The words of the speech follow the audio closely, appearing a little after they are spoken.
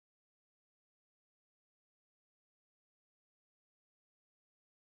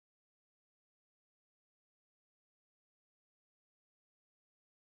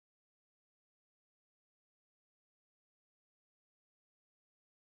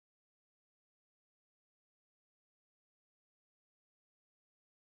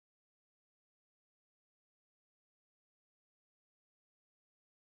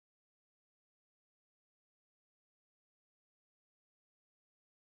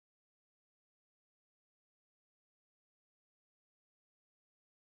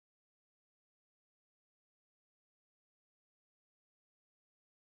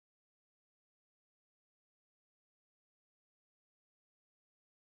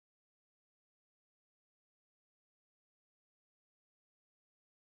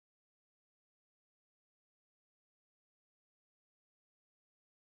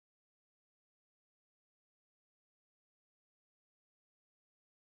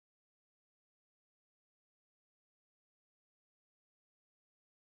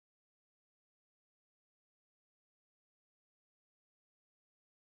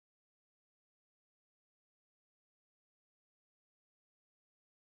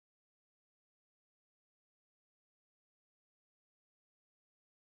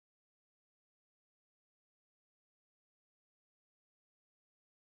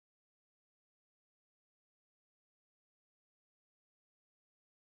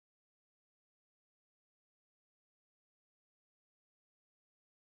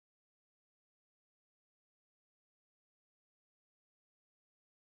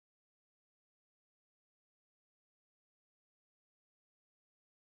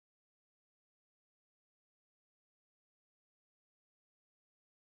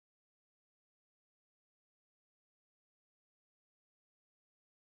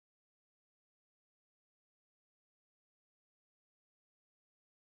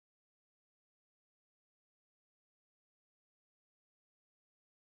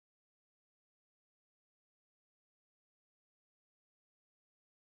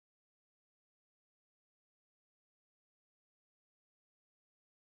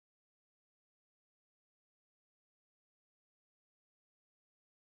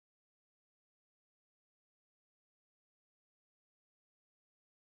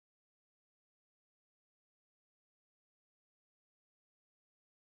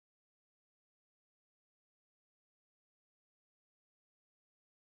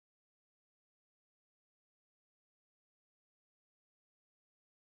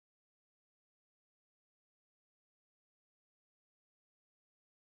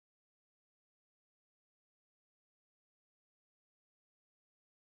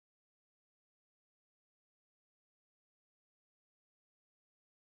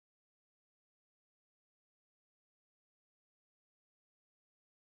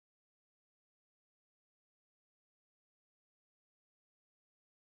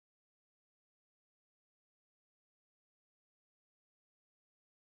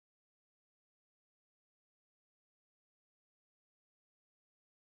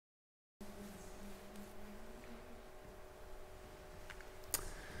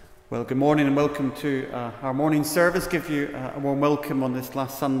Well, good morning and welcome to our morning service. Give you a warm welcome on this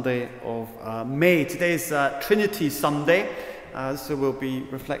last Sunday of May. Today's Trinity Sunday, so we'll be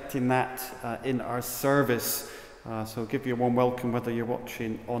reflecting that in our service. So I'll give you a warm welcome whether you're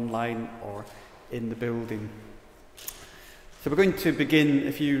watching online or in the building. So we're going to begin,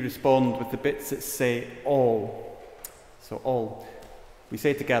 if you respond, with the bits that say all. So all. We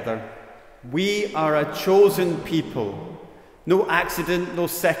say together, we are a chosen people. No accident, no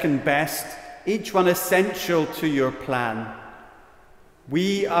second best, each one essential to your plan.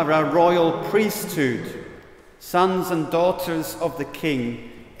 We are a royal priesthood, sons and daughters of the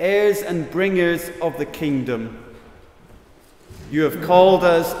King, heirs and bringers of the kingdom. You have called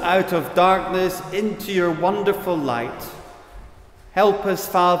us out of darkness into your wonderful light. Help us,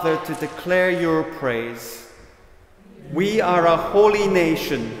 Father, to declare your praise. We are a holy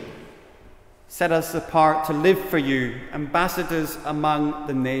nation. Set us apart to live for you, ambassadors among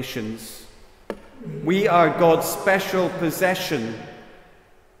the nations. We are God's special possession.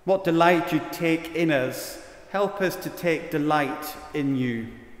 What delight you take in us. Help us to take delight in you.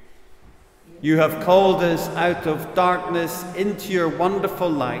 You have called us out of darkness into your wonderful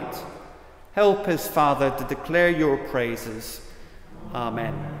light. Help us, Father, to declare your praises.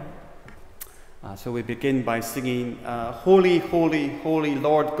 Amen. So we begin by singing, Holy, Holy, Holy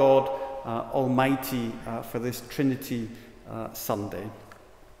Lord God, Almighty, for this Trinity Sunday.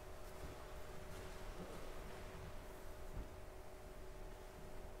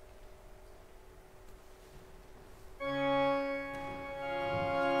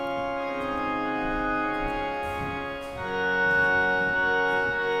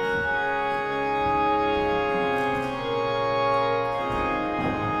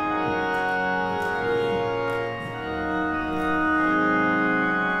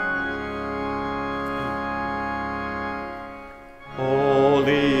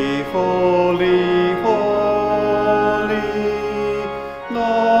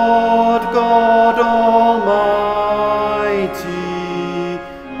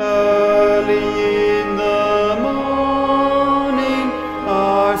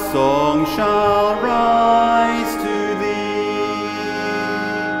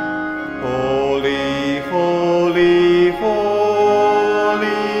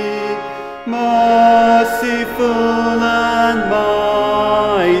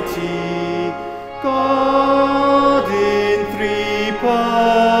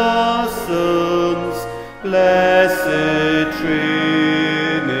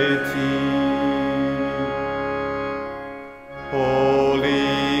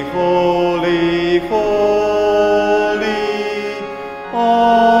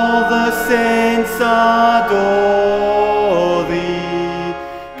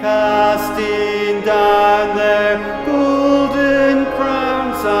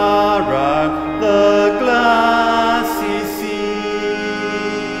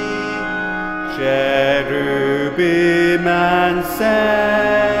 Cherubim and seraphim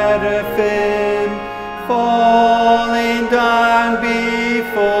falling down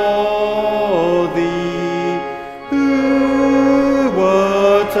before thee, who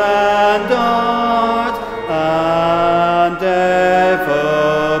wert and art and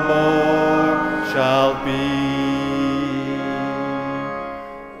evermore shall be.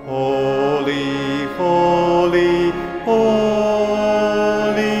 Holy, holy,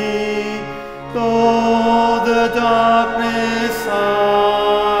 holy, though the darkness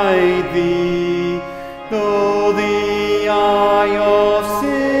hide thee, though the eye of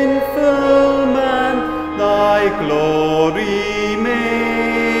sinful man thy glory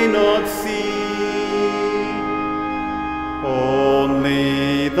may not see.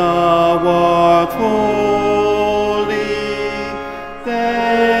 Only thou art holy,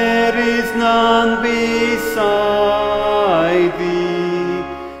 there is none beside thee,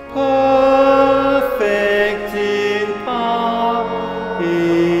 perfect in power,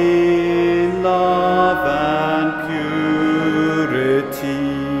 in love and purity.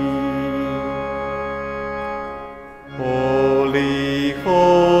 Holy,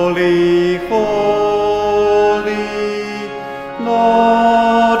 holy, holy,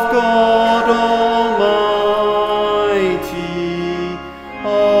 Lord God Almighty,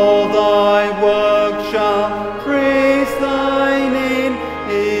 all thy works shall praise thy name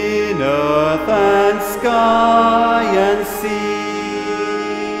in earth and sky and sea.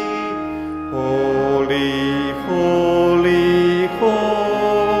 Holy, holy,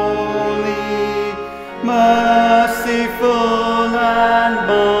 holy, merciful and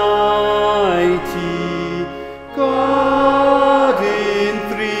mighty, God in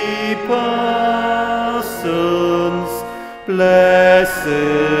three persons, blessed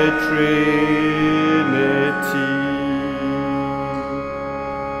blessed Trinity.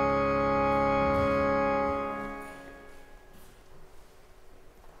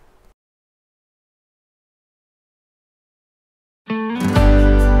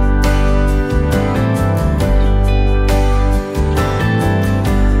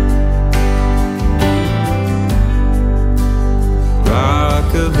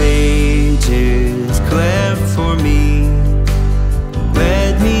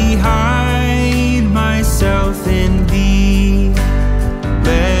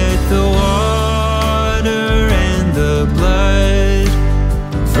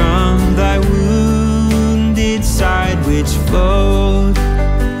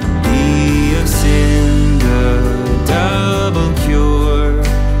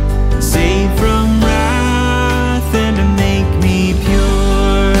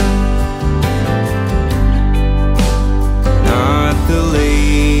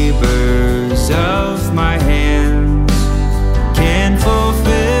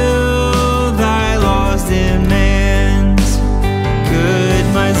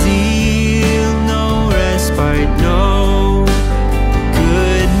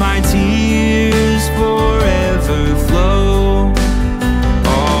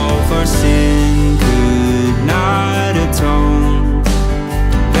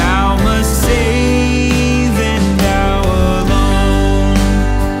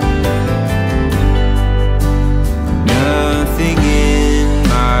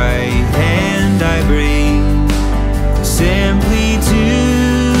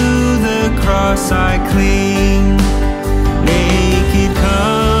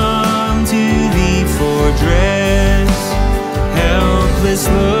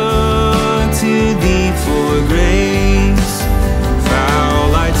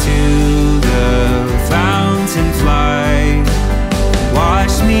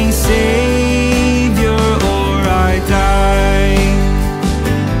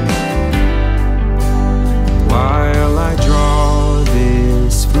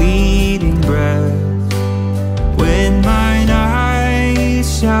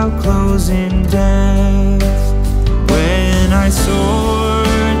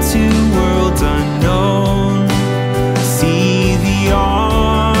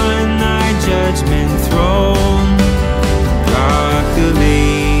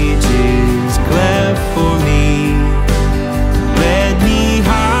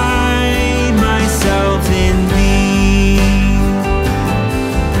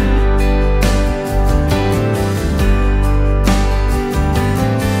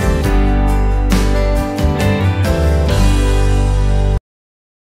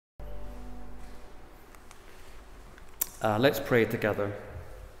 Let's pray together.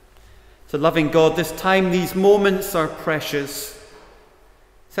 So, loving God, this time, these moments are precious,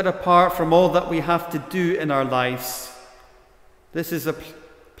 set apart from all that we have to do in our lives. This is a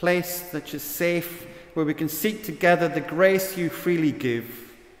place that is safe, where we can seek together the grace you freely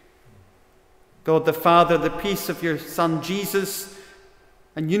give. God the Father, the peace of your Son Jesus,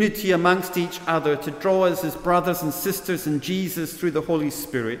 and unity amongst each other to draw us as brothers and sisters in Jesus through the Holy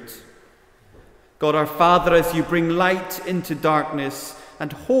Spirit. God our Father, as you bring light into darkness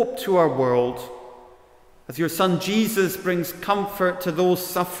and hope to our world, as your Son Jesus brings comfort to those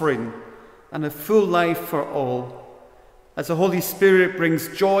suffering and a full life for all, as the Holy Spirit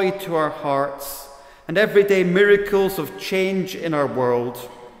brings joy to our hearts and everyday miracles of change in our world,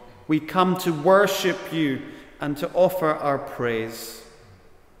 we come to worship you and to offer our praise.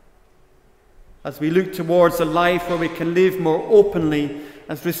 As we look towards a life where we can live more openly,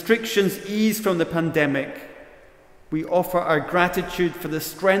 as restrictions ease from the pandemic, we offer our gratitude for the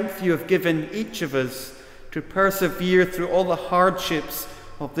strength you have given each of us to persevere through all the hardships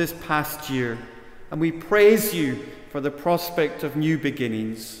of this past year. And we praise you for the prospect of new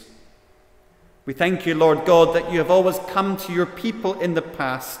beginnings. We thank you, Lord God, that you have always come to your people in the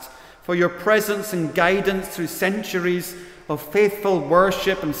past, for your presence and guidance through centuries of faithful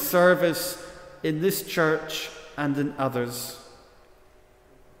worship and service in this church and in others.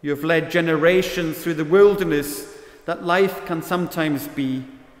 You have led generations through the wilderness that life can sometimes be.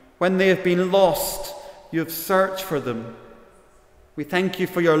 When they have been lost, you have searched for them. We thank you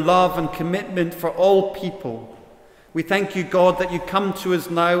for your love and commitment for all people. We thank you, God, that you come to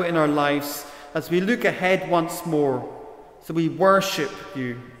us now in our lives as we look ahead once more. So we worship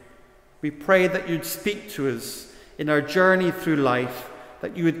you. We pray that you'd speak to us in our journey through life,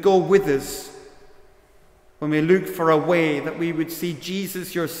 that you would go with us. When we look for a way, that we would see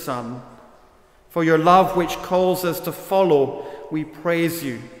Jesus, your Son. For your love which calls us to follow, we praise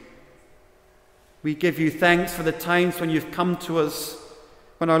you. We give you thanks for the times when you've come to us,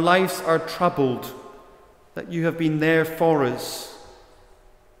 when our lives are troubled, that you have been there for us.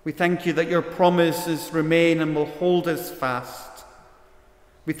 We thank you that your promises remain and will hold us fast.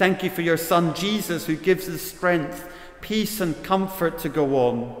 We thank you for your Son Jesus, who gives us strength, peace and comfort to go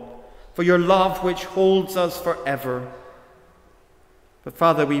on, for your love which holds us forever. But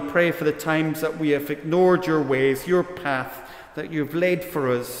Father, we pray for the times that we have ignored your ways, your path that you've laid for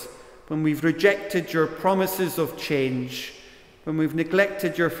us, when we've rejected your promises of change, when we've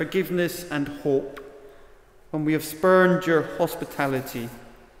neglected your forgiveness and hope, when we have spurned your hospitality,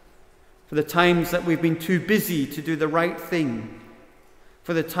 for the times that we've been too busy to do the right thing,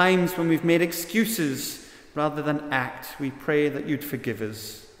 for the times when we've made excuses rather than act. We pray that you'd forgive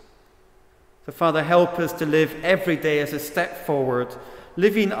us. So Father, help us to live every day as a step forward,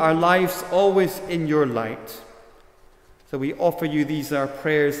 living our lives always in your light. So we offer you these our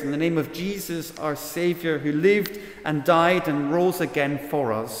prayers in the name of Jesus, our Saviour, who lived and died and rose again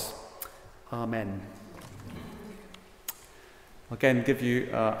for us. Amen. Again, give you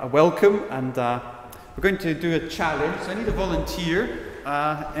a welcome, and we're going to do a challenge. So I need a volunteer.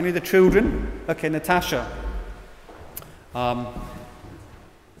 Any of the children? Okay, Natasha.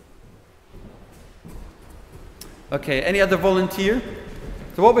 Okay, any other volunteer?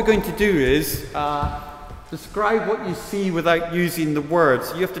 So what we're going to do is describe what you see without using the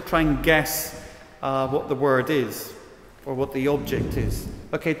words. You have to try and guess what the word is, or what the object is.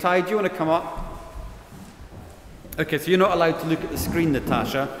 Okay, Ty, do you want to come up? Okay, so you're not allowed to look at the screen,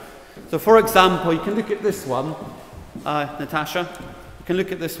 Natasha. So for example, you can look at this one, Natasha. You can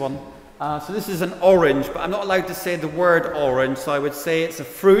look at this one. So this is an orange, but I'm not allowed to say the word orange, so I would say it's a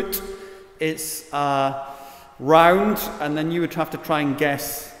fruit, it's round, and then you would have to try and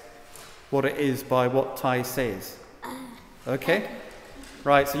guess what it is by what Ty says. Okay?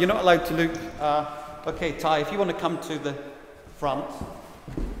 Right, so you're not allowed to look. Okay, Ty, if you want to come to the front. I'm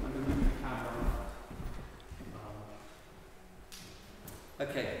going to move the camera.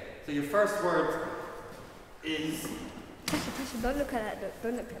 Okay, so your first word is. Tasha, don't look at that.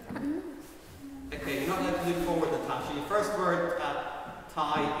 Don't look at that. Okay, you're not allowed to look forward, Natasha. Your first word,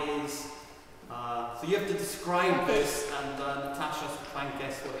 Ty, is. So you have to describe this, and Natasha has to try and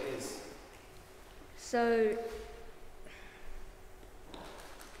guess what it is. So,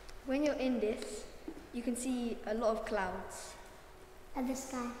 when you're in this, you can see a lot of clouds. At the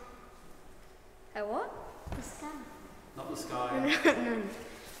sky. At what? The sky. Not the sky.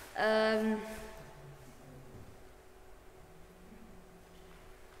 No.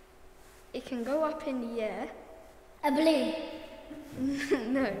 It can go up in the air. A balloon.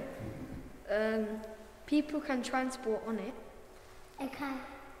 No. People can transport on it. A kite.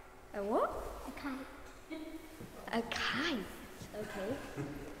 A what? A kite. A kite. Okay.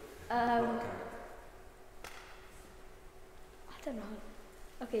 I don't know.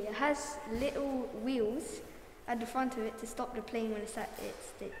 Okay, it has little wheels at the front of it to stop the plane when it stops.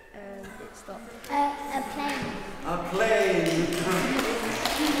 A plane. A plane.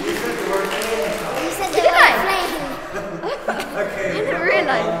 You said the word plane. You said the word plane. Okay. I didn't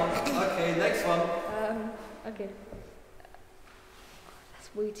realise. Okay, next one. Okay. That's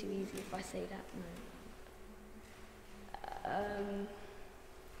way too easy if I say that. No.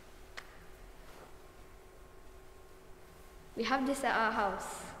 We have this at our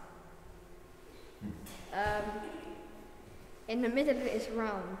house. In the middle of it is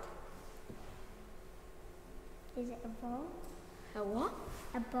round. Is it a bowl? A what?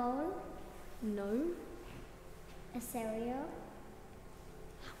 A bowl? No. A cereal?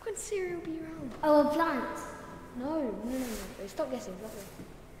 How can cereal be round? Oh, a plant. No. Stop guessing.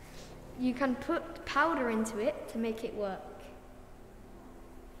 You can put powder into it to make it work.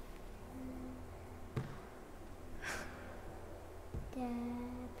 The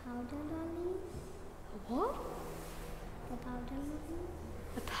powder lollies? What? The powder lollies?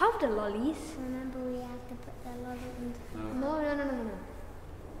 The powder lollies? Remember we have to put the lolly into No.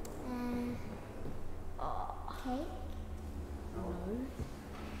 cake? No.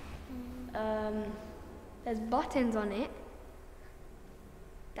 There's buttons on it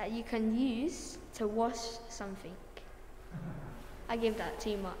that you can use to wash something. I gave that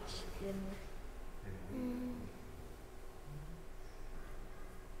too much, didn't I?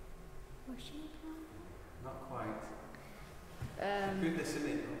 Washing powder? Not quite. Um, Put this in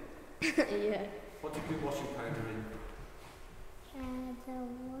it. yeah. What do you put washing powder in? The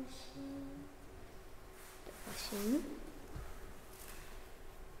washing...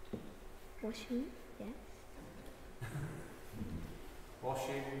 Washing, yes.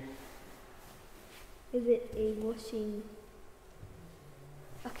 Washing. Is it a washing?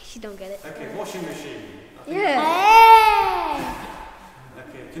 Okay, She don't get it. Okay, washing machine. Yeah. Hey!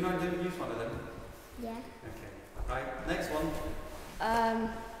 Okay, do you know how to use one of them? Yeah. Okay. Right, next one.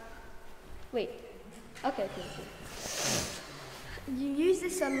 Wait. Okay. You use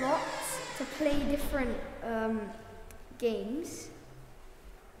this a lot to play different games.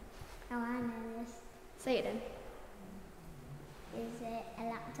 Oh, I know this. Say it then. Is it a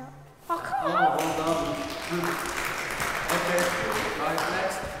laptop? Oh, come Oh, on. well done. Okay, right,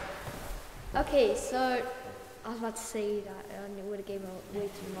 next. Okay, so I was about to say that and it would have given way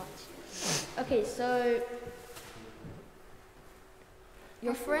too much. Okay, so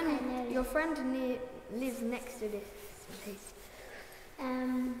your friend lives next to this place.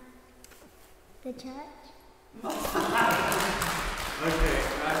 The church? Okay,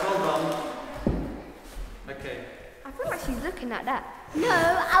 right, well done. Okay. I feel like she's looking at that. No,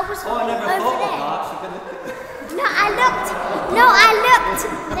 I was Oh, I never over thought there. of that. She didn't look at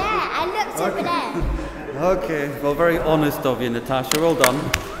I looked over there. Okay, well, very honest of you, Natasha. Well done.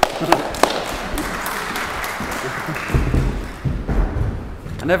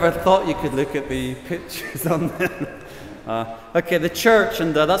 I never thought you could look at the pictures on there. Okay, the church,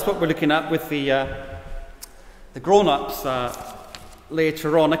 and that's what we're looking at with the grown-ups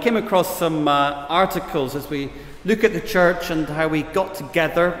later on. I came across some articles as we look at the church and how we got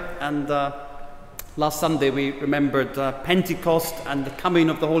together, and last Sunday we remembered Pentecost and the coming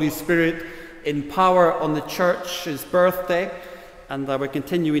of the Holy Spirit in power on the church's birthday, and we're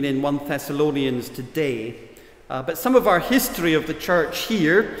continuing in 1 Thessalonians today. But some of our history of the church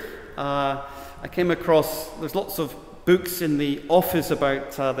here, I came across, there's lots of books in the office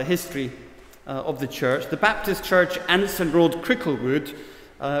about the history of the church. The Baptist Church, Anson Road, Cricklewood,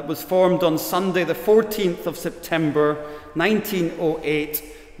 was formed on Sunday the 14th of September 1908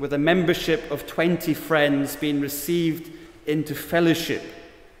 with a membership of 20 friends being received into fellowship.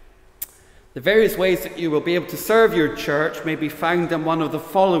 The various ways that you will be able to serve your church may be found in one of the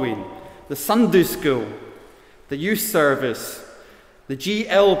following: the Sunday school, the youth service, the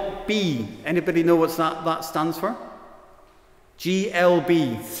GLB. Anybody know what that stands for?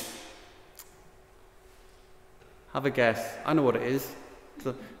 GLB. Have a guess. I know what it is.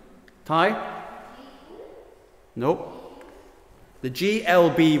 Ty? Nope. The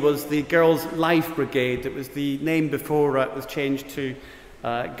GLB was the Girls' Life Brigade. It was the name before it was changed to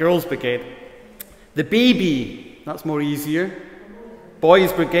Girls' Brigade. The BB, that's more easier.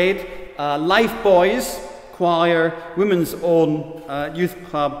 Boys' Brigade. Life Boys, choir, women's own, youth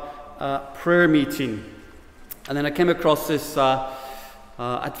club, prayer meeting. And then I came across this,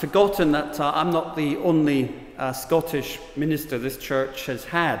 I'd forgotten that I'm not the only Scottish minister this church has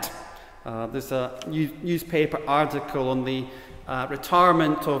had. There's a newspaper article on the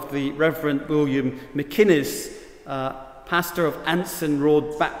retirement of the Reverend William McInnes, pastor of Anson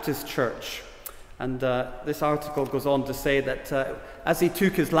Road Baptist Church. And this article goes on to say that as he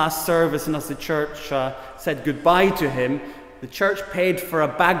took his last service and as the church said goodbye to him, the church paid for a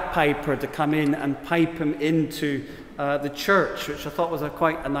bagpiper to come in and pipe him into the church, which I thought was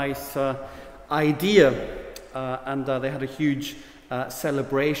quite a nice idea. And they had a huge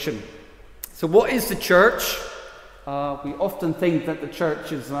celebration. So what is the church? We often think that the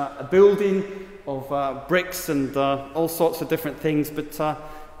church is a building of bricks and all sorts of different things, but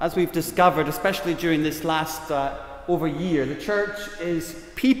as we've discovered, especially during this last over year, the church is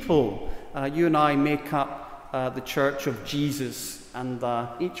people. You and I make up the church of Jesus, and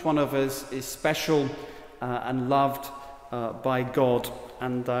each one of us is special and loved by God,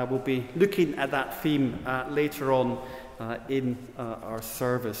 and we'll be looking at that theme later on in our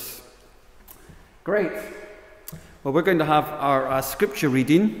service. Great. Well, we're going to have our scripture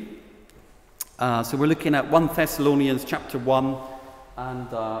reading. So we're looking at 1 Thessalonians chapter 1 and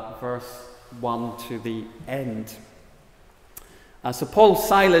verse 1 to the end. So Paul,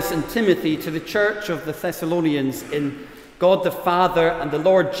 Silas and Timothy to the church of the Thessalonians in God the Father and the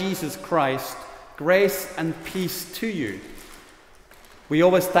Lord Jesus Christ, grace and peace to you. We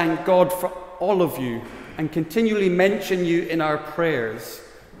always thank God for all of you and continually mention you in our prayers.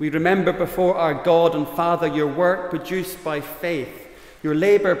 We remember before our God and Father your work produced by faith, your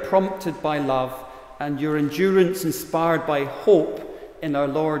labour prompted by love, and your endurance inspired by hope in our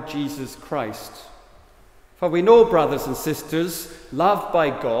Lord Jesus Christ. For we know, brothers and sisters, loved by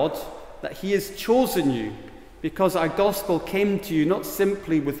God, that he has chosen you, because our gospel came to you not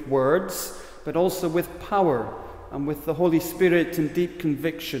simply with words, but also with power and with the Holy Spirit in deep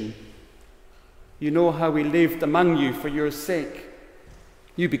conviction. You know how we lived among you for your sake.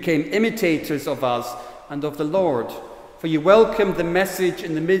 You became imitators of us and of the Lord, for you welcomed the message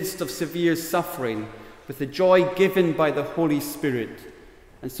in the midst of severe suffering with the joy given by the Holy Spirit.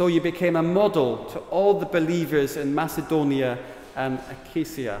 And so you became a model to all the believers in Macedonia and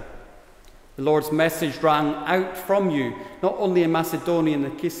Achaia. The Lord's message rang out from you, not only in Macedonia and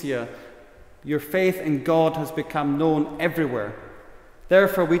Achaia. Your faith in God has become known everywhere.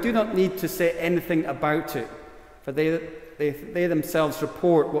 Therefore, we do not need to say anything about it, for they themselves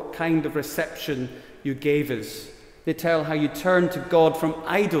report what kind of reception you gave us. They tell how you turned to God from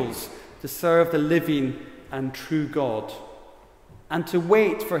idols to serve the living and true God, and to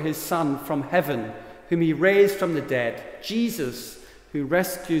wait for his Son from heaven, whom he raised from the dead, Jesus, who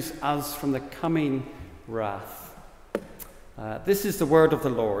rescues us from the coming wrath. This is the word of the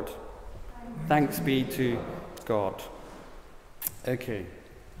Lord. Thanks be to God. Okay.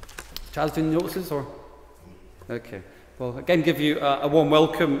 Charles, doing notices or? Okay. Well, again, give you a warm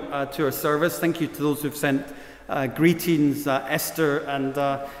welcome to our service. Thank you to those who've sent greetings, Esther and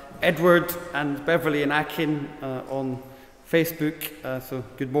Edward and Beverly and Akin on Facebook. So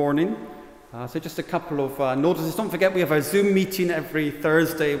good morning. So just a couple of notices. Don't forget we have our Zoom meeting every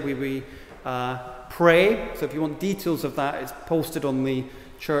Thursday where we pray. So if you want details of that, it's posted on the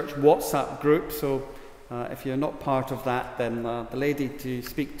church WhatsApp group. So if you're not part of that, then the lady to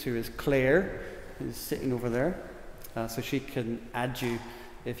speak to is Claire, who's sitting over there. So she can add you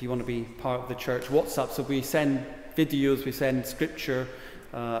if you want to be part of the church WhatsApp. So we send videos, we send scripture,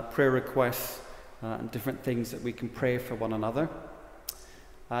 prayer requests, and different things that we can pray for one another.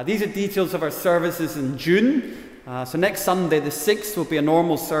 These are details of our services in June. So next Sunday, the 6th, will be a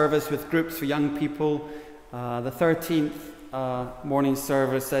normal service with groups for young people. The 13th morning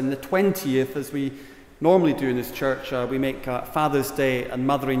service, and the 20th, as we normally do in this church, we make Father's Day and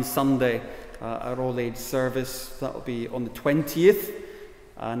Mothering Sunday our all-age service. That will be on the 20th.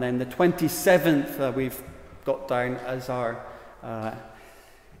 And then the 27th, we've got down as our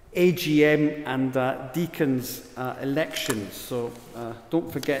AGM and deacons elections. So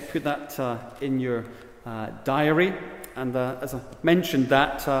don't forget, put that in your diary. And as I mentioned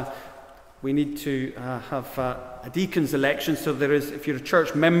that, we need to have a deacons election. So there is, if you're a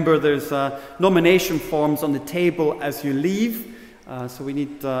church member, there's nomination forms on the table as you leave. So we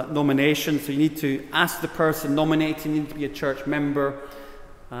need nominations. So you need to ask the person nominating, you need to be a church member.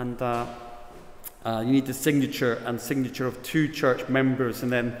 And you need the signature of 2 church members,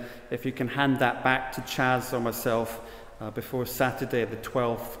 and then if you can hand that back to Chaz or myself before Saturday the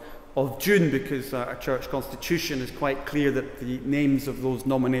 12th of June, because our church constitution is quite clear that the names of those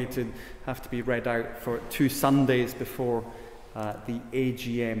nominated have to be read out for 2 Sundays before the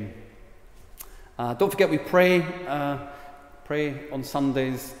AGM. Don't forget we pray on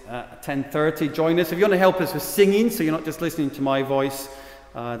Sundays at 10:30. Join us. If you want to help us with singing, so you're not just listening to my voice,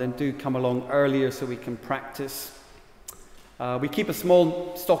 then do come along earlier so we can practice. We keep a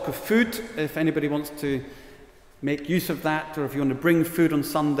small stock of food if anybody wants to make use of that, or if you want to bring food on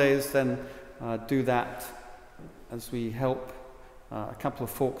Sundays, then do that as we help a couple of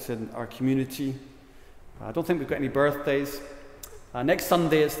folks in our community. I don't think we've got any birthdays. Next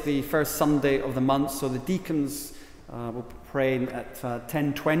Sunday is the first Sunday of the month, so the deacons will be praying at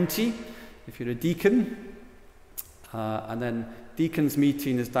 10:20 if you're a deacon. And then deacons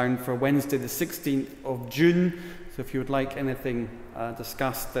meeting is down for Wednesday the 16th of June. So if you would like anything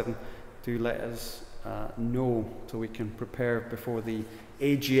discussed, then do let us know so we can prepare before the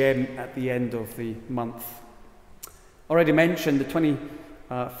AGM at the end of the month. Already mentioned, the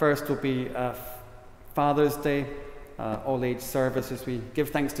 21st will be Father's Day, all-age service, as we give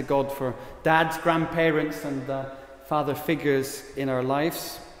thanks to God for dads, grandparents and father figures in our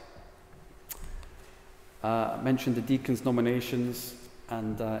lives. I mentioned the deacons' nominations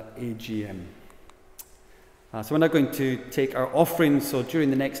and AGM. So we're now going to take our offering. So during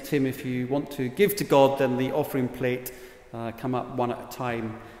the next hymn, if you want to give to God, then the offering plate come up one at a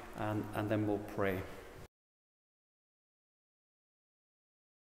time, and then we'll pray.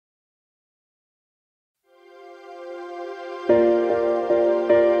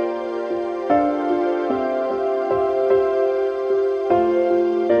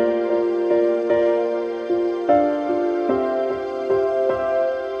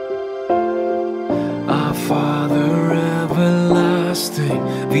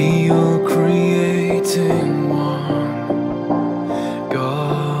 The all-creating one,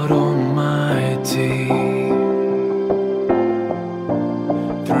 God Almighty,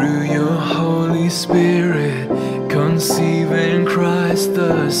 through your Holy Spirit, conceiving Christ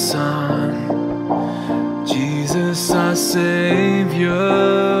the Son, Jesus our Savior.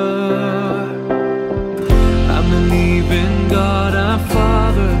 I believe in God our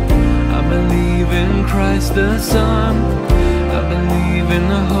Father, I believe in Christ the Son, I believe in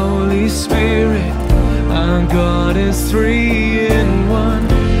the Holy Spirit, our God is 3 in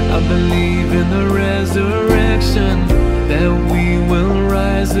 1.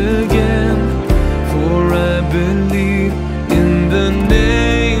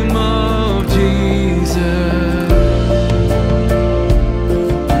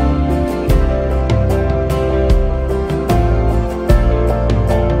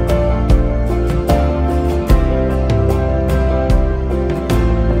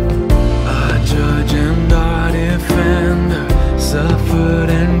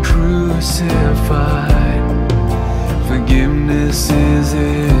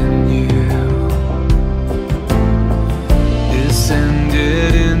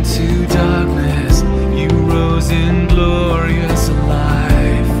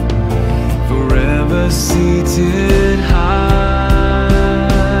 seated high.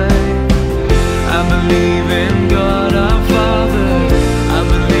 I believe in God our Father, I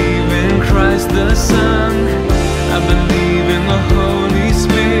believe in Christ the Son, I believe in the Holy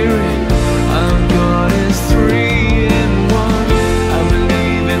Spirit, our God is three in one. I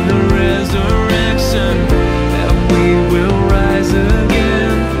believe in the resurrection, that we will rise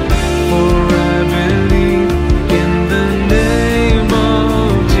again, for I believe in the name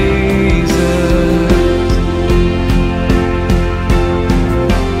of Jesus.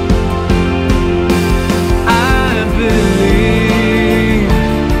 I believe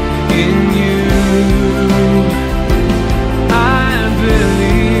in you. I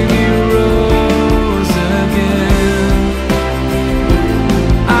believe you rose again.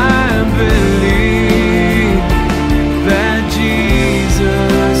 I believe that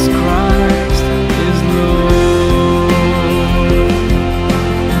Jesus Christ is Lord.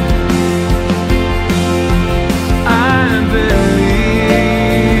 I believe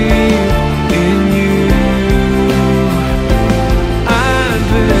in you. I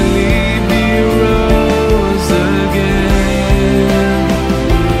believe you rose again.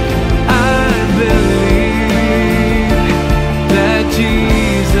 I believe that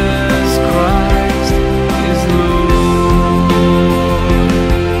Jesus Christ is Lord.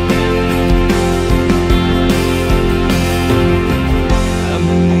 I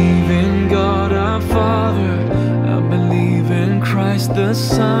believe in God our Father, I believe in Christ the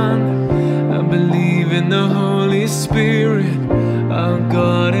Son, I believe in the Holy Spirit, our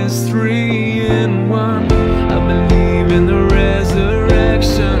God is three in one. I believe in the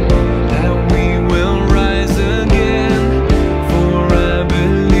resurrection, that we will rise again, for I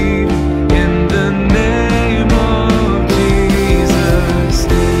believe in the name of Jesus.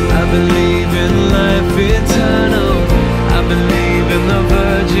 I believe in life eternal, I believe in the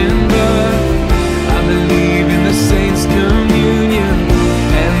virgin birth, I believe in the saints' communion,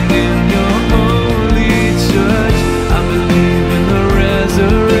 and in your holy church. I believe in the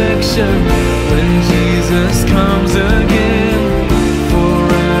resurrection, when Jesus comes again, for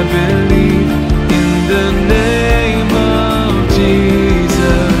I believe in the name of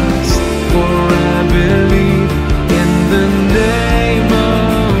Jesus, for I believe in the name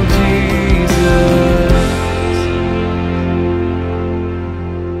of Jesus.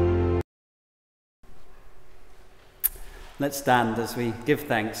 Let's stand as we give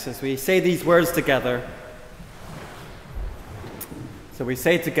thanks, as we say these words together. So we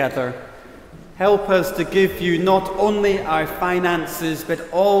say together, help us to give you not only our finances, but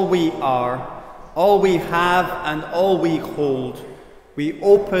all we are, all we have, and all we hold. We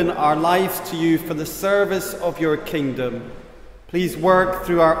open our lives to you for the service of your kingdom. Please work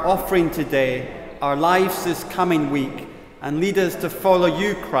through our offering today, our lives this coming week, and lead us to follow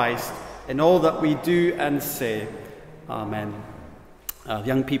you, Christ, in all that we do and say. Amen. The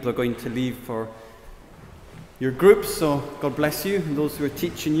young people are going to leave for your groups, so God bless you, and those who are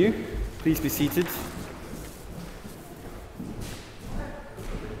teaching you. Please be seated.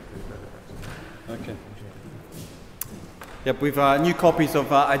 Okay. Yep, we've new copies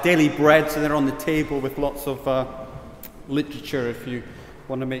of Our Daily Bread, so they're on the table with lots of literature if you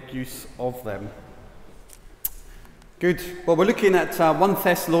want to make use of them. Good. Well, we're looking at 1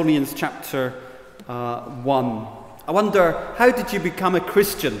 Thessalonians chapter 1. I wonder, how did you become a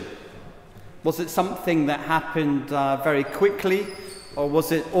Christian? Was it something that happened very quickly, or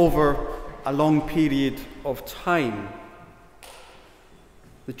was it over a long period of time?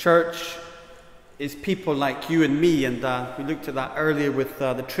 The church is people like you and me, and we looked at that earlier with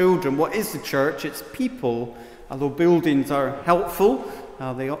the children. What is the church? It's people. Although buildings are helpful,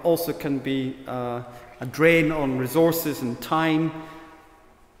 they also can be a drain on resources and time.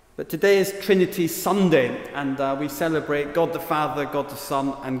 But today is Trinity Sunday, and we celebrate God the Father, God the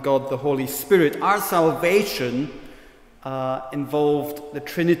Son, and God the Holy Spirit. Our salvation involved the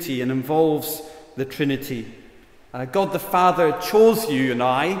Trinity and involves the Trinity. God the Father chose you and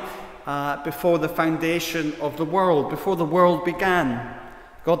I before the foundation of the world, before the world began.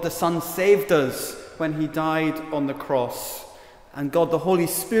 God the Son saved us when he died on the cross. And God the Holy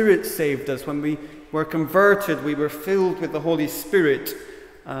Spirit saved us. When we were converted, we were filled with the Holy Spirit.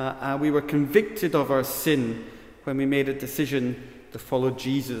 And we were convicted of our sin when we made a decision to follow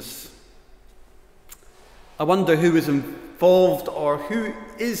Jesus. I wonder who is involved, or who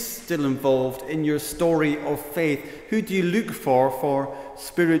is still involved in your story of faith. Who do you look for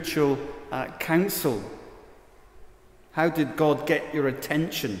spiritual counsel? How did God get your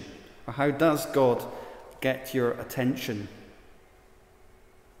attention? Or how does God get your attention?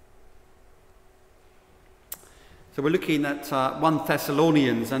 So we're looking at 1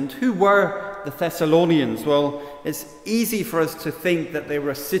 Thessalonians, and who were the Thessalonians? Well, it's easy for us to think that they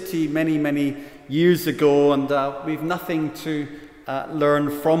were a city many, many years ago, and we've nothing to learn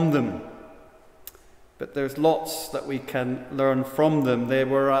from them. But there's lots that we can learn from them. They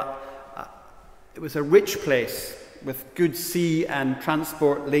were it was a rich place with good sea and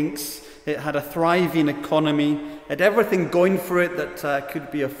transport links. It had a thriving economy. It had everything going for it that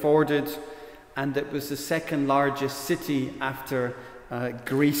could be afforded. And it was the second largest city after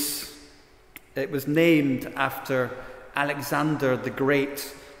Greece. It was named after Alexander the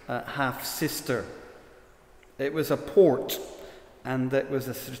Great, half-sister. It was a port, and it was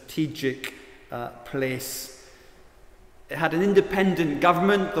a strategic place. It had an independent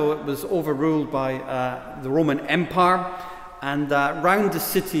government, though it was overruled by the Roman Empire. And round the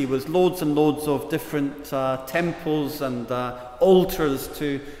city was loads and loads of different temples and altars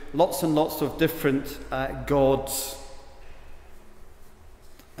to lots and lots of different gods.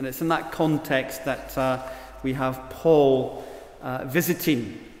 And it's in that context that we have Paul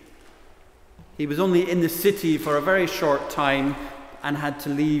visiting. He was only in the city for a very short time and had to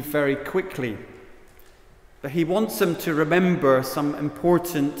leave very quickly. But he wants them to remember some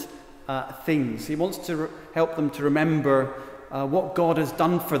important things. He wants to help them to remember what God has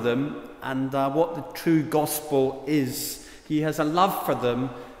done for them and what the true gospel is. He has a love for them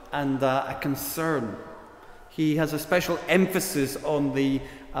and a concern. He has a special emphasis on the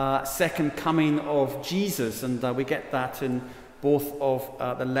second coming of Jesus, and we get that in both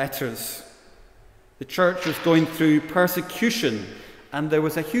of the letters. The church was going through persecution, and there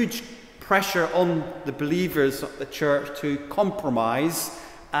was a huge pressure on the believers of the church to compromise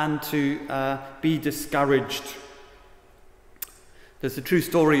and to be discouraged. There's a true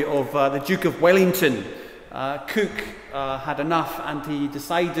story of the Duke of Wellington. Cook had enough, and he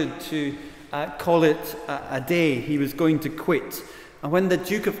decided to call it a day. He was going to quit. And when the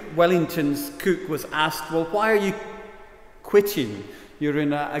Duke of Wellington's cook was asked, well, why are you quitting? You're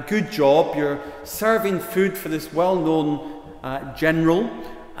in a good job. You're serving food for this well-known general,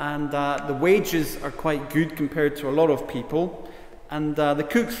 and the wages are quite good compared to a lot of people. And the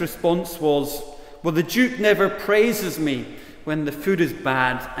cook's response was, well, the Duke never praises me when the food is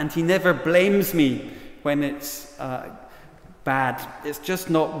bad, and he never blames me when it's bad. It's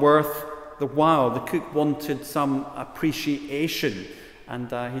just not worth the while. The cook wanted some appreciation,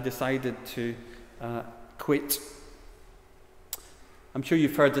 and he decided to quit. I'm sure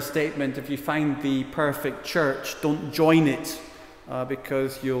you've heard the statement, if you find the perfect church, don't join it,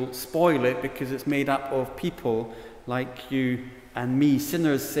 because you'll spoil it, because it's made up of people like you and me,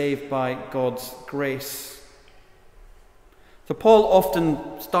 sinners saved by God's grace. So Paul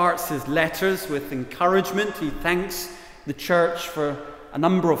often starts his letters with encouragement. He thanks the church for a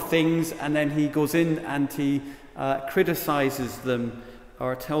number of things, and then he goes in and he criticizes them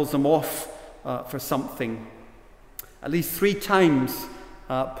or tells them off for something. At least 3 times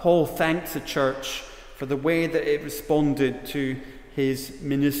Paul thanks the church for the way that it responded to his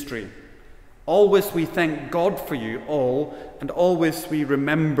ministry. Always we thank God for you all, and always we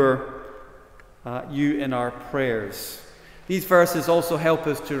remember you in our prayers. These verses also help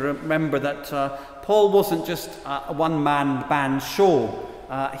us to remember that Paul wasn't just a one-man band show.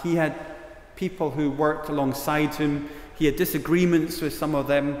 He had people who worked alongside him. He had disagreements with some of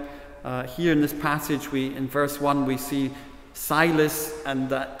them. Here in this passage, in verse 1, we see Silas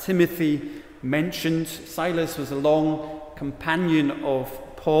and Timothy mentioned. Silas was a long companion of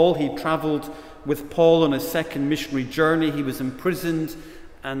Paul. He travelled with Paul on his second missionary journey. He was imprisoned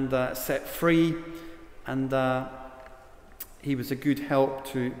and set free, and he was a good help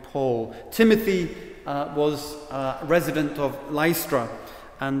to Paul. Timothy was a resident of Lystra,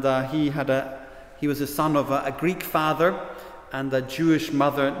 and he was a son of a Greek father and a Jewish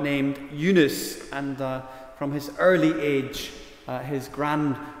mother named Eunice, and from his early age his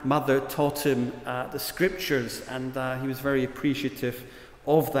grandmother taught him the scriptures, and he was very appreciative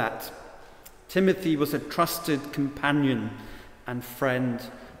of that. Timothy was a trusted companion and friend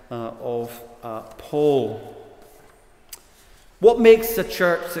of Paul. What makes a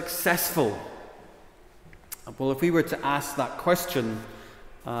church successful? Well, if we were to ask that question,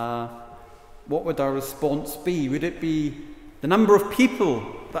 what would our response be? Would it be the number of people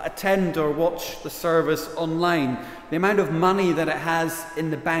that attend or watch the service online, the amount of money that it has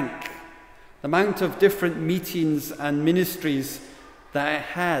in the bank, the amount of different meetings and ministries that it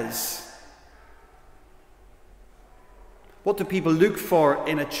has? What do people look for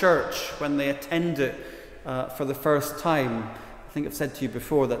in a church when they attend it for the first time? I think I've said to you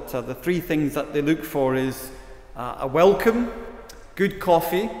before that the 3 things that they look for is a welcome, good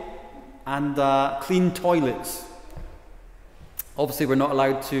coffee, and clean toilets. Obviously, we're not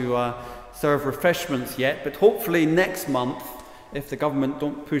allowed to serve refreshments yet, but hopefully next month, if the government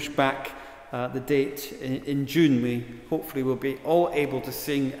don't push back the date in June, we hopefully will be all able to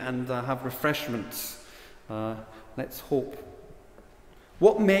sing and have refreshments. Let's hope.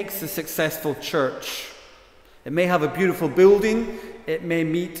 What makes a successful church? It may have a beautiful building, it may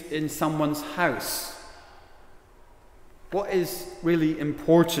meet in someone's house. What is really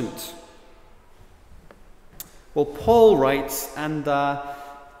important? Well, Paul writes, and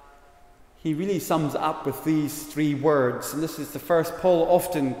he really sums it up with these three words. And this is the first. Paul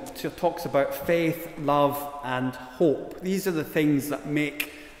often talks about faith, love, and hope. These are the things that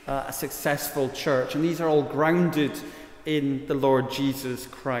make a successful church. And these are all grounded in the Lord Jesus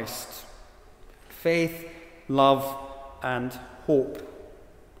Christ. Faith, love, and hope.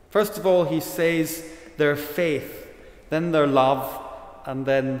 First of all, he says their faith, then their love, and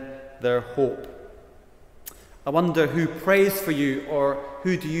then their hope. I wonder who prays for you, or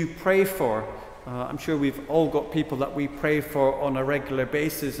who do you pray for? I'm sure we've all got people that we pray for on a regular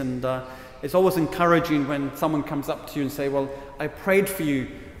basis, and it's always encouraging when someone comes up to you and say, well, I prayed for you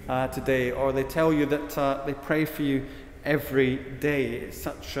today, or they tell you that they pray for you every day. It's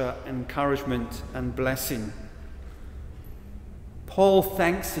such encouragement and blessing. Paul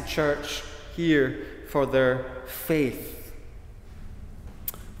thanks the church here for their faith.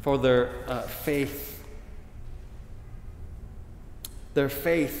 For their faith. Their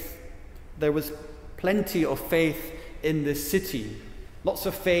faith. There was plenty of faith in this city. Lots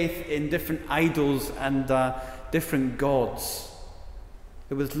of faith in different idols and different gods.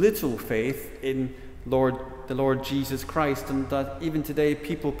 There was little faith in the Lord Jesus Christ. And even today,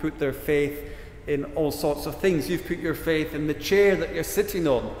 people put their faith in all sorts of things. You've put your faith in the chair that you're sitting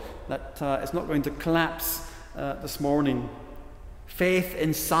on, that is not going to collapse this morning. Faith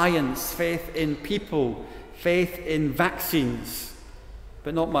in science, faith in people, faith in vaccines,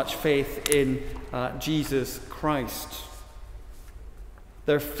 but not much faith in Jesus Christ.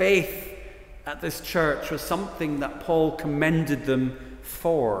 Their faith at this church was something that Paul commended them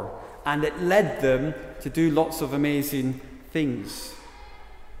for, and it led them to do lots of amazing things.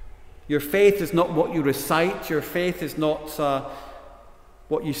 Your faith is not what you recite, your faith is not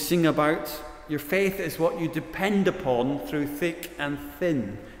what you sing about. Your faith is what you depend upon through thick and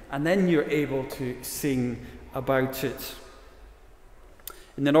thin, and then you're able to sing about it.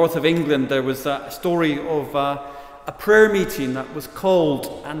 In the north of England, there was a story of a prayer meeting that was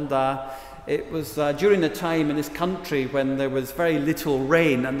called, and it was during a time in this country when there was very little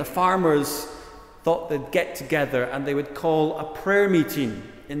rain, and the farmers thought they'd get together and they would call a prayer meeting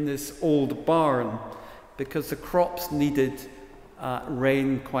in this old barn because the crops needed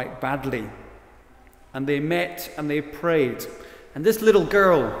rain quite badly. And they met and they prayed. And this little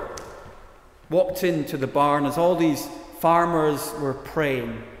girl walked into the barn as all these farmers were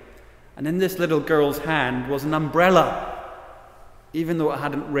praying. And in this little girl's hand was an umbrella, even though it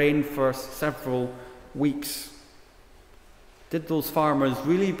hadn't rained for several weeks. Did those farmers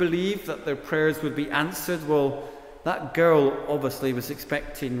really believe that their prayers would be answered? Well, that girl obviously was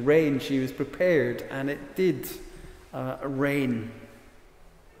expecting rain. She was prepared, and it did rain.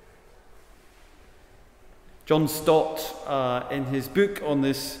 John Stott, in his book on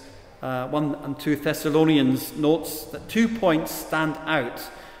this 1 and 2 Thessalonians, notes that 2 points stand out.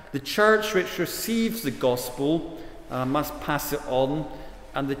 The church which receives the gospel must pass it on,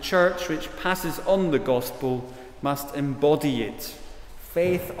 and the church which passes on the gospel must embody it.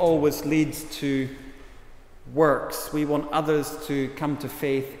 Faith always leads to works. We want others to come to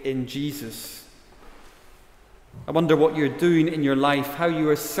faith in Jesus. I wonder what you're doing in your life, how you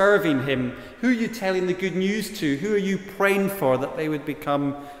are serving him, who are you telling the good news to, who are you praying for that they would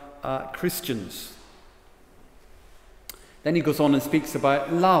become Christians. Then he goes on and speaks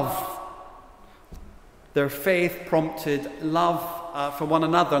about love. Their faith prompted love for one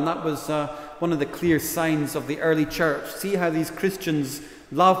another, and that was one of the clear signs of the early church. See how these Christians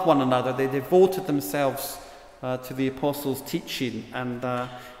love one another. They devoted themselves to the apostles' teaching, and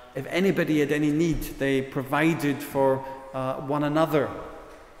if anybody had any need, they provided for one another.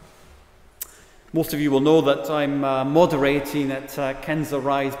 Most of you will know that I'm moderating at Kensal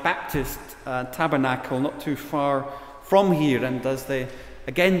Rise Baptist Tabernacle, not too far from here, and as they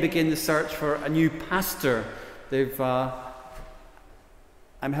again begin the search for a new pastor,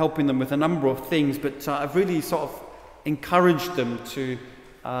 I'm helping them with a number of things, but I've really sort of encouraged them to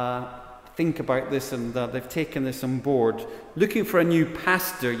think about this, and they've taken this on board. Looking for a new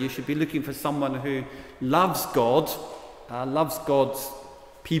pastor, you should be looking for someone who loves God, loves God's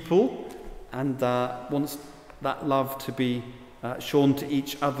people, and wants that love to be shown to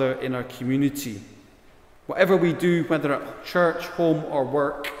each other in our community. Whatever we do, whether at church, home, or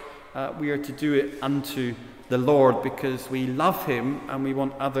work, we are to do it unto the Lord because we love him and we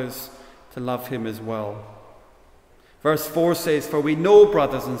want others to love him as well. Verse 4 says, "For we know,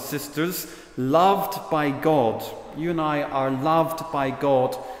 brothers and sisters, loved by God." You and I are loved by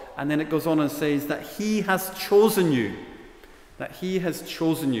God. And then it goes on and says that he has chosen you. That he has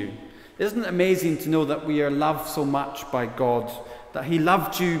chosen you. Isn't it amazing to know that we are loved so much by God? That he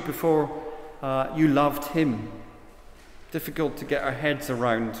loved you before you loved him. Difficult to get our heads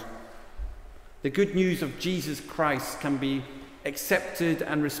around. The good news of Jesus Christ can be accepted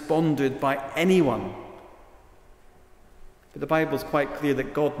and responded by anyone. But the Bible is quite clear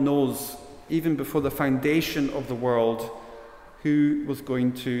that God knows, even before the foundation of the world, who was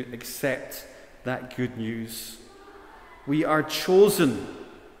going to accept that good news. We are chosen.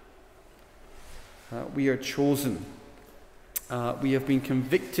 We are chosen. We have been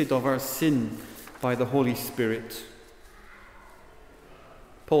convicted of our sin by the Holy Spirit.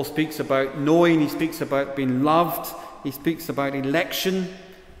 Paul speaks about knowing, he speaks about being loved, he speaks about election,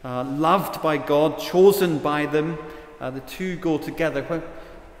 loved by God, chosen by them. The two go together.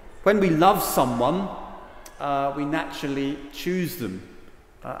 When we love someone, we naturally choose them.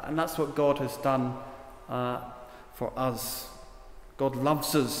 And that's what God has done for us. God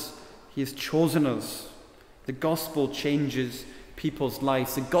loves us. He has chosen us. The gospel changes people's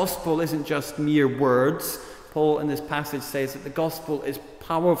lives. The gospel isn't just mere words. Paul in this passage says that the gospel is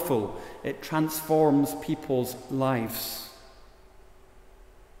powerful. It transforms people's lives.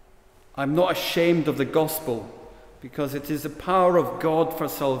 I'm not ashamed of the gospel because it is the power of God for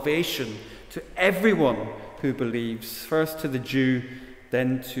salvation to everyone who believes, first to the Jew,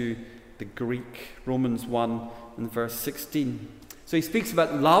 then to the Greek. Romans 1 and verse 16. So he speaks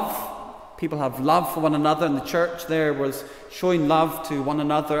about love. People have love for one another, and the church there was showing love to one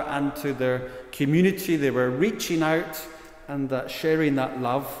another and to their community. They were reaching out and sharing that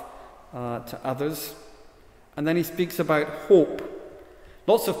love to others. And then he speaks about hope.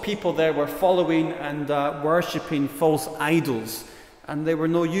 Lots of people there were following and worshipping false idols, and they were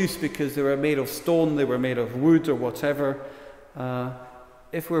no use because they were made of stone, they were made of wood or whatever.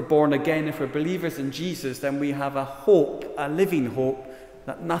 If we're born again, if we're believers in Jesus, then we have a hope, a living hope,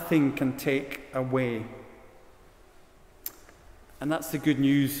 that nothing can take away. And that's the good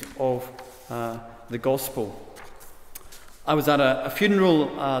news of the gospel. I was at a funeral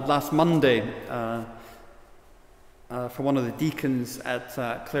last Monday for one of the deacons at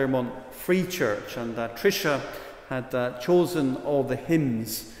Claremont Free Church, and Tricia had chosen all the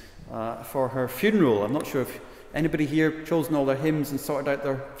hymns for her funeral. I'm not sure if anybody here chosen all their hymns and sorted out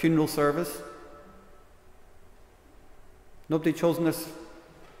their funeral service. Nobody chosen this?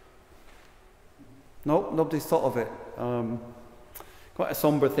 No, nobody's thought of it. Quite a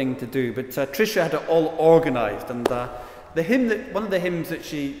somber thing to do, but Tricia had it all organised, and one of the hymns that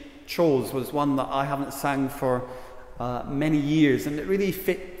she chose was one that I haven't sang for many years, and it really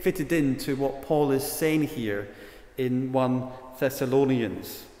fitted into what Paul is saying here in 1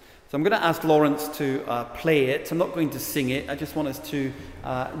 Thessalonians. So I'm going to ask Lawrence to play it. I'm not going to sing it. I just want us to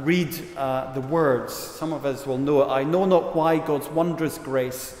read the words. Some of us will know it. "I know not why God's wondrous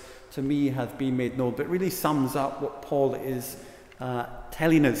grace to me hath been made known," but it really sums up what Paul is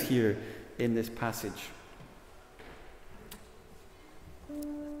telling us here in this passage.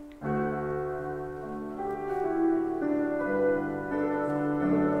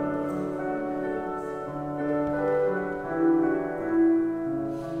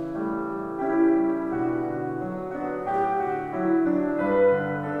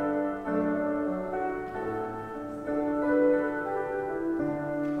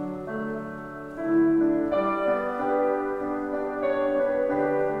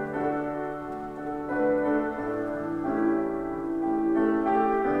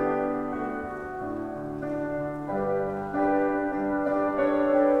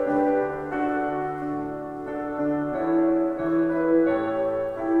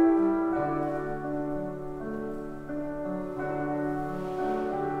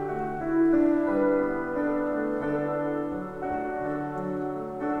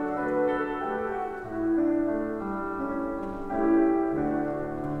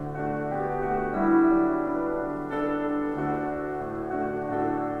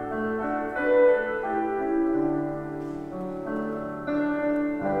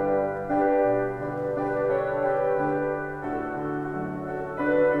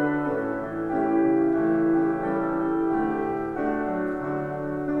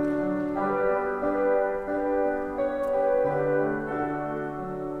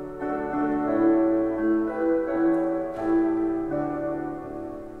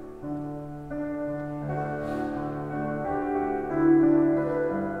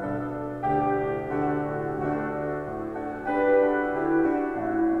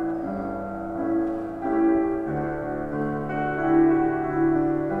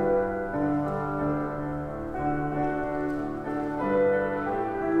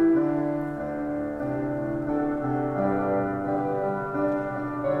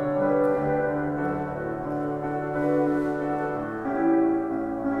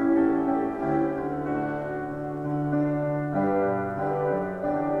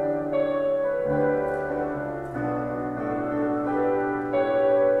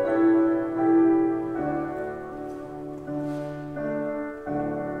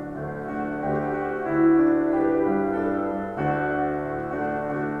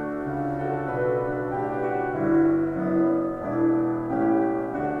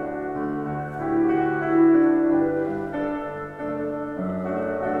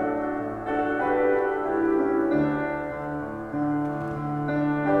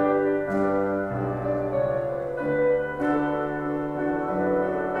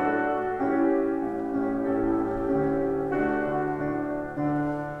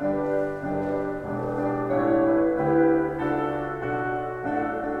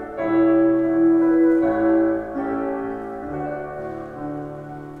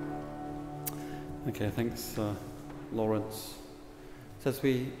 Thanks, Lawrence. So as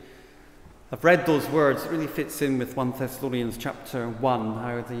we have read those words, it really fits in with 1 Thessalonians chapter 1,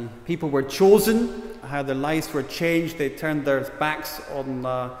 how the people were chosen, how their lives were changed, they turned their backs on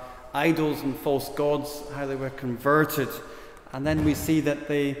idols and false gods, how they were converted. And then we see that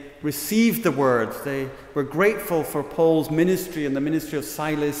they received the word. They were grateful for Paul's ministry and the ministry of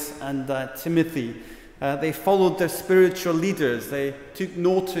Silas and Timothy. They followed their spiritual leaders. They took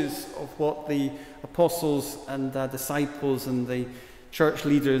notice of what the apostles and disciples and the church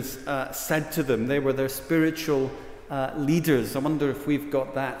leaders said to them. They were their spiritual leaders. I wonder if we've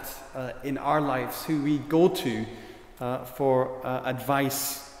got that in our lives, who we go to for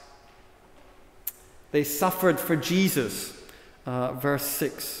advice. They suffered for Jesus. Verse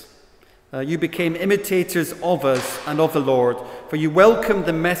 6. You became imitators of us and of the Lord, for you welcomed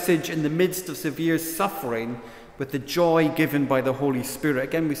the message in the midst of severe suffering with the joy given by the Holy Spirit.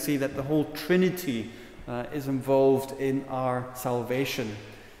 Again, we see that the whole Trinity is involved in our salvation.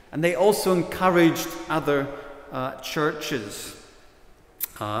 And they also encouraged other churches.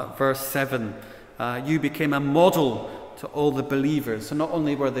 Verse 7. You became a model to all the believers. So not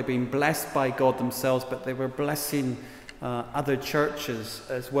only were they being blessed by God themselves, but they were blessing other churches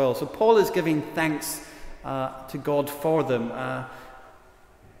as well. So Paul is giving thanks to God for them.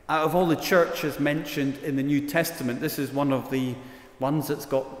 Out of all the churches mentioned in the New Testament, this is one of the ones that's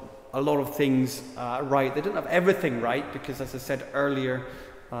got a lot of things right. They didn't have everything right because, as I said earlier,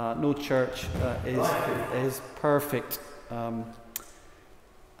 no church is perfect. And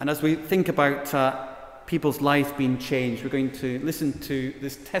as we think about people's life being changed, we're going to listen to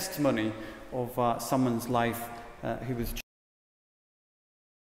this testimony of someone's life who was.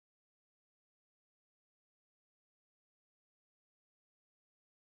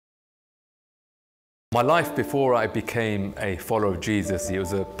 My life before I became a follower of Jesus, it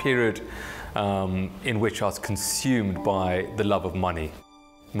was a period in which I was consumed by the love of money.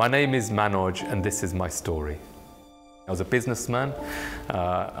 My name is Manoj and this is my story. I was a businessman,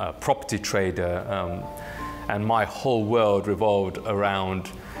 a property trader, and my whole world revolved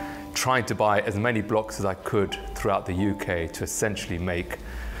around trying to buy as many blocks as I could throughout the UK to essentially make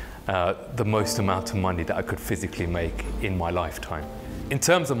the most amount of money that I could physically make in my lifetime. In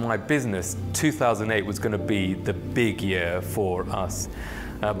terms of my business, 2008 was going to be the big year for us.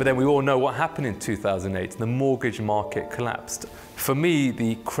 But then we all know what happened in 2008. The mortgage market collapsed. For me,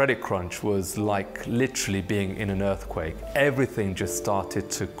 the credit crunch was like literally being in an earthquake. Everything just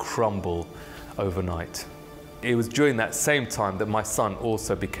started to crumble overnight. It was during that same time that my son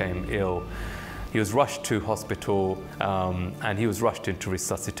also became ill. He was rushed to hospital and he was rushed into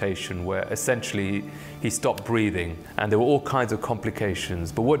resuscitation, where essentially he stopped breathing and there were all kinds of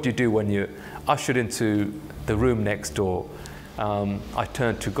complications. But what do you do when you're ushered into the room next door? I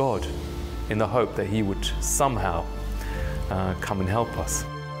turned to God in the hope that he would somehow come and help us.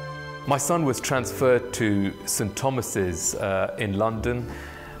 My son was transferred to St. Thomas's in London.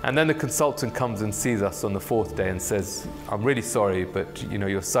 And then the consultant comes and sees us on the fourth day and says, I'm really sorry, but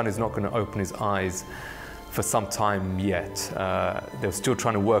your son is not going to open his eyes for some time yet. They were still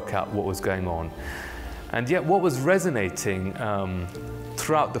trying to work out what was going on. And yet what was resonating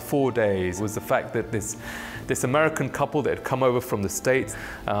throughout the 4 days was the fact that this American couple that had come over from the States,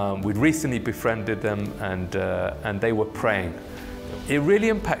 we'd recently befriended them and they were praying. It really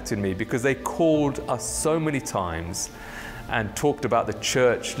impacted me because they called us so many times and talked about the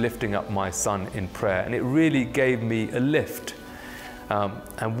church lifting up my son in prayer, and it really gave me a lift.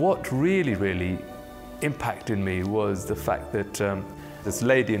 And what really impacted me was the fact that this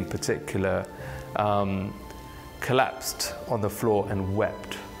lady in particular collapsed on the floor and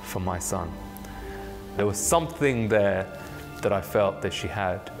wept for my son. There was something there that I felt that she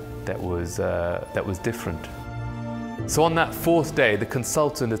had that was different. So on that fourth day, the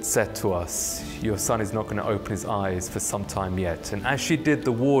consultant had said to us, your son is not going to open his eyes for some time yet. And as she did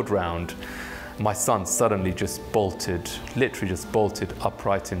the ward round, my son suddenly just bolted, literally just bolted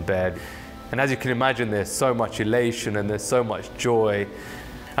upright in bed. And as you can imagine, there's so much elation and there's so much joy.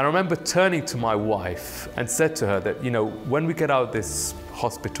 And I remember turning to my wife and said to her that, when we get out of this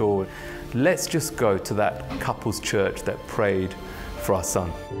hospital, let's just go to that couple's church that prayed for our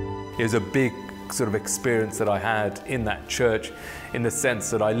son. It was a big sort of experience that I had in that church, in the sense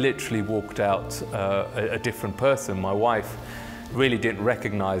that I literally walked out a different person. My wife really didn't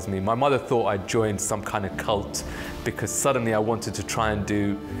recognize me. My mother thought I'd joined some kind of cult because suddenly I wanted to try and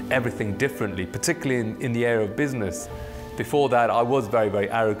do everything differently, particularly in the area of business. Before that, I was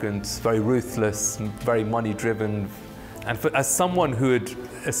very arrogant, very ruthless, very money driven. And as someone who had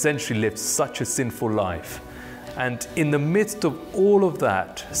essentially lived such a sinful life, and in the midst of all of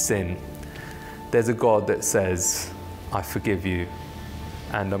that sin, there's a God that says, I forgive you,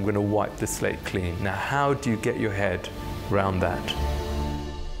 and I'm going to wipe the slate clean. Now, how do you get your head around that?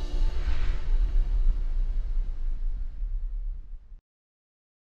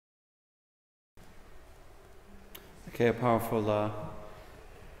 Okay, a powerful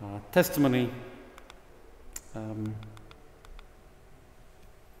testimony.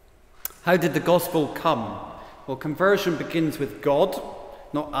 How did the gospel come? Well, conversion begins with God,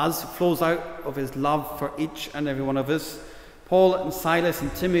 not us. It flows out of his love for each and every one of us. Paul and Silas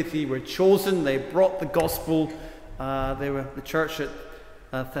and Timothy were chosen. They brought the gospel. The church at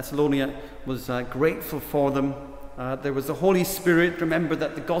Thessalonica was grateful for them. There was the Holy Spirit. Remember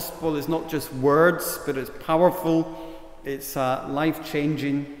that the gospel is not just words, but it's powerful. It's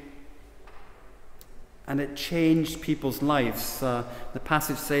life-changing. And it changed people's lives. The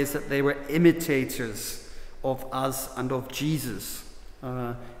passage says that they were imitators of us and of Jesus.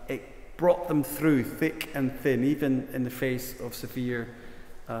 It brought them through thick and thin, even in the face of severe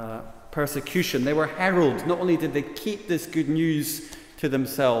persecution. They were heralds. Not only did they keep this good news to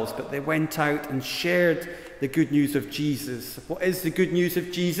themselves, but they went out and shared the good news of Jesus. What is the good news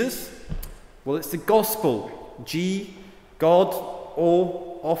of Jesus? Well, it's the gospel. G, God.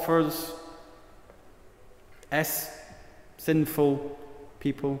 O, offers. S, sinful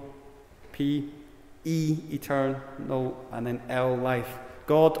people. P, E, eternal. And then L, life.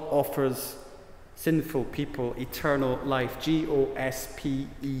 God offers sinful people eternal life.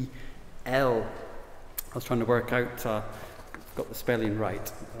 G-O-S-P-E-L. I was trying to work out, got the spelling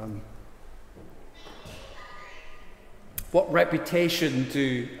right. What reputation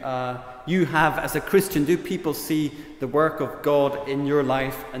do you have as a Christian? Do people see the work of God in your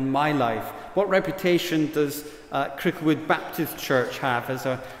life and my life? What reputation does Cricklewood Baptist Church have? As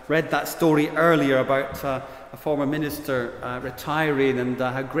I read that story earlier about a former minister retiring and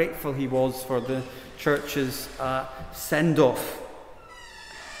how grateful he was for the church's send-off.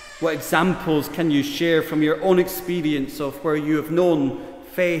 What examples can you share from your own experience of where you have known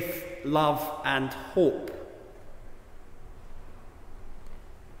faith, love, and hope?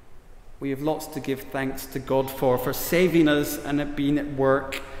 We have lots to give thanks to God for saving us and it being at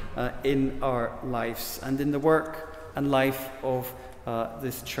work in our lives and in the work and life of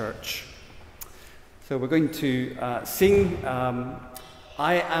this church. So we're going to sing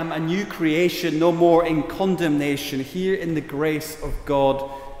I am a new creation, no more in condemnation. Here in the grace of God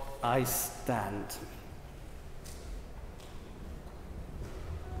I stand.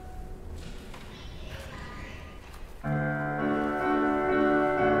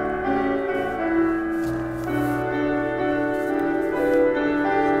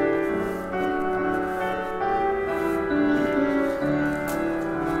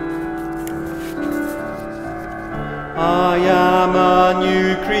 I am a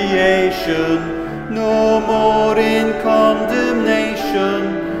new creation, no more in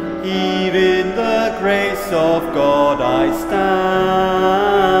condemnation. Here in the grace of God I stand.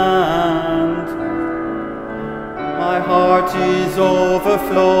 My heart is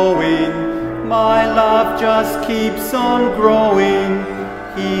overflowing, my love just keeps on growing.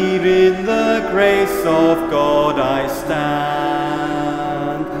 Here in the grace of God I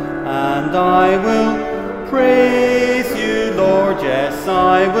stand, and I will praise you, Lord, yes,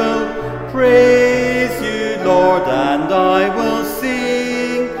 I will praise you, Lord, and I will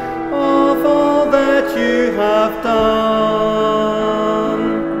sing of all that you have done.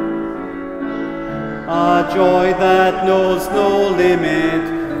 A joy that knows no limit,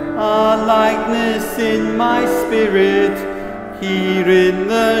 a lightness in my spirit, here in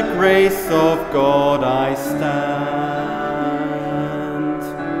the grace of God I stand.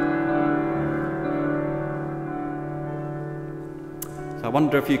 I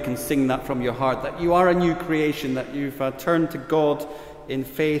wonder if you can sing that from your heart, that you are a new creation, that you've turned to God in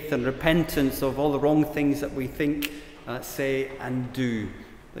faith and repentance of all the wrong things that we think, say and do,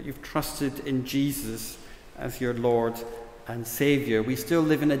 that you've trusted in Jesus as your Lord and Saviour. We still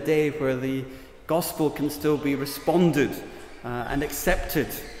live in a day where the gospel can still be responded and accepted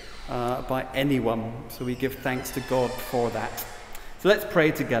by anyone, so we give thanks to God for that. So let's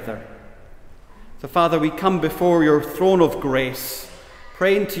pray together. So Father, we come before your throne of grace,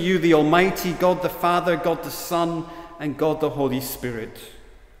 praying to you, the Almighty, God the Father, God the Son, and God the Holy Spirit.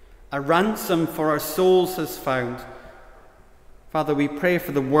 A ransom for our souls has found. Father, we pray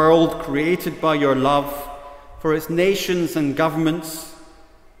for the world created by your love, for its nations and governments.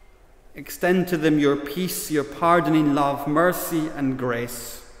 Extend to them your peace, your pardoning love, mercy and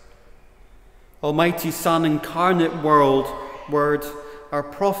grace. Almighty Son, incarnate Word, our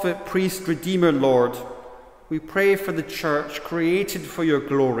prophet, priest, redeemer, Lord, we pray for the church created for your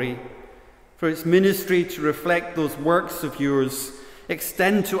glory, for its ministry to reflect those works of yours.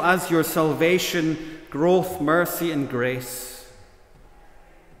 Extend to us your salvation, growth, mercy, and grace.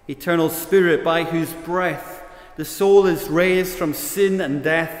 Eternal Spirit, by whose breath the soul is raised from sin and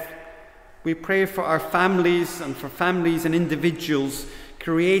death, we pray for our families and for families and individuals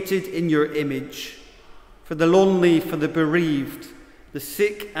created in your image, for the lonely, for the bereaved, the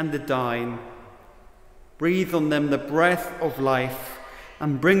sick and the dying. Breathe on them the breath of life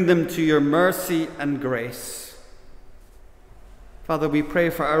and bring them to your mercy and grace. Father, we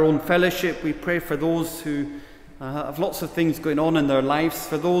pray for our own fellowship. We pray for those who have lots of things going on in their lives,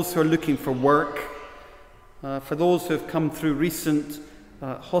 for those who are looking for work, for those who have come through recent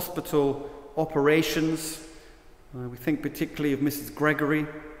hospital operations. We think particularly of Mrs. Gregory.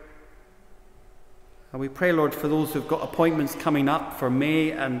 We pray, Lord, for those who've got appointments coming up, for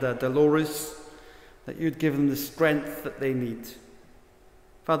May and Dolores, that you'd give them the strength that they need.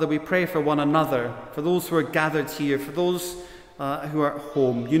 Father, we pray for one another, for those who are gathered here, for those who are at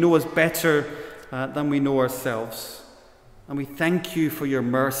home. You know us better than we know ourselves. And we thank you for your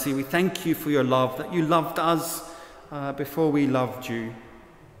mercy. We thank you for your love, that you loved us before we loved you.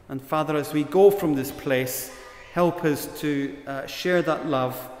 And Father, as we go from this place, help us to share that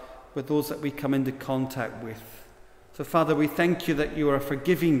love with those that we come into contact with. So Father, we thank you that you are a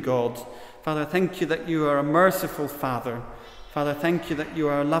forgiving God. Father, thank you that you are a merciful Father. Father, thank you that you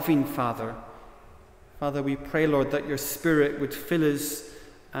are a loving Father. Father, we pray, Lord, that your Spirit would fill us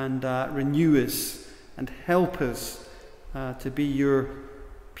and renew us and help us to be your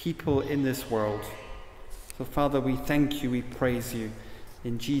people in this world. So Father, we thank you, we praise you.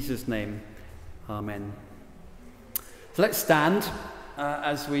 In Jesus' name, amen. So let's stand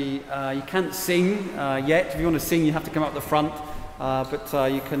as we, you can't sing yet. If you want to sing, you have to come up the front. But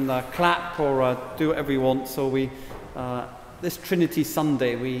you can clap or do whatever you want. So this Trinity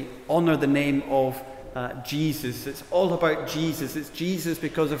Sunday, we honour the name of Jesus. It's all about Jesus. It's Jesus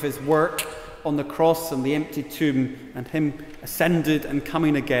because of his work on the cross and the empty tomb and him ascended and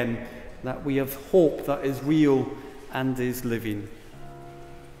coming again, that we have hope that is real and is living.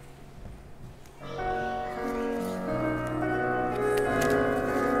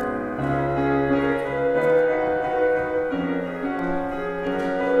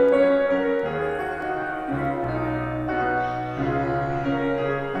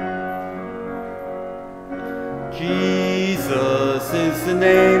 Jesus is the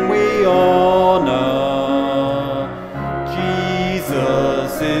name we honor.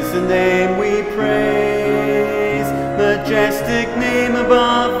 Jesus is the name we praise. Majestic name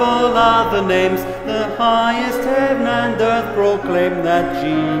above all other names. The highest heaven and earth proclaim that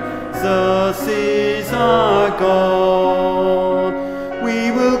Jesus is our God.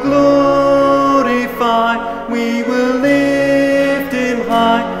 We will glorify, we will lift him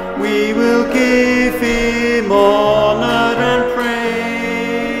high, we will give him honor and praise.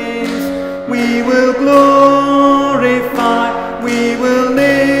 We will glorify, we will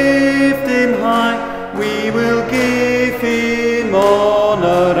lift him high, we will give him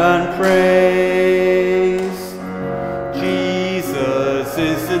honor and praise. Jesus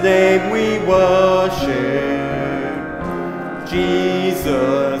is the name we worship.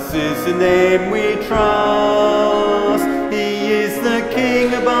 Jesus is the name we trust. He is the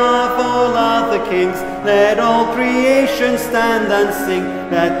King above all other kings. Let all creation stand and sing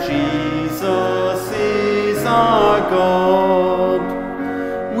that Jesus is our God.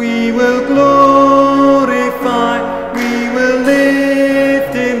 We will glorify, we will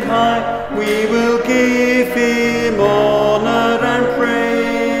lift him high, we will give him honor and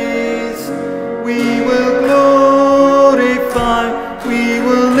praise. We will glorify, we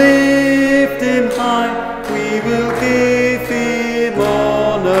will lift him high, we will give him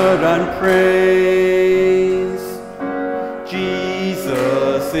honor and praise.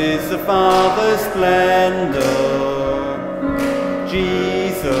 Jesus is the Father's splendor.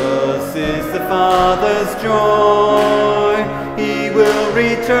 Jesus is the Father's joy. He will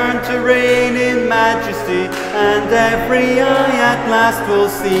return to reign in majesty, and every eye at last will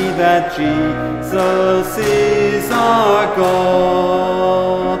see that Jesus is our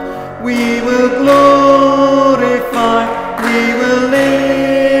God. We will glorify, we will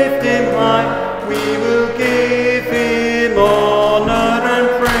lift him high, we will give him honor and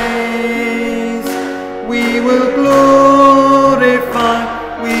praise. We will glorify,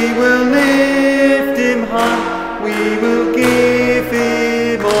 we will lift him high, we will give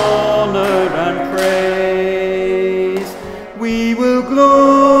him honor and praise. We will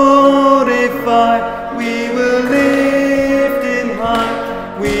glorify, we will lift him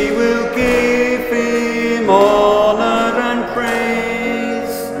high, we will give him honor and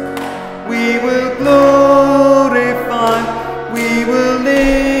praise. We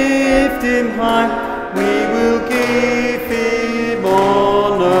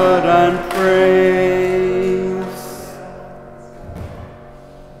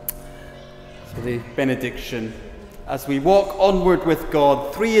benediction. As we walk onward with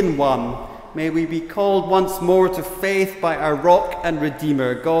God, three in one, may we be called once more to faith by our rock and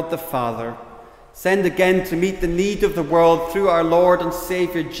Redeemer, God the Father. Send again to meet the need of the world through our Lord and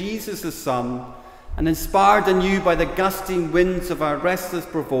Saviour, Jesus the Son, and inspired anew by the gusting winds of our restless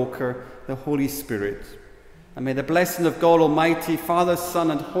provoker, the Holy Spirit. And may the blessing of God Almighty, Father,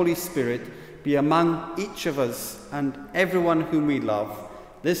 Son, and Holy Spirit be among each of us and everyone whom we love,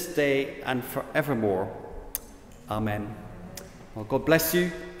 this day and forevermore. Amen. Well, God bless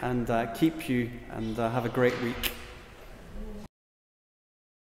you and keep you, and have a great week.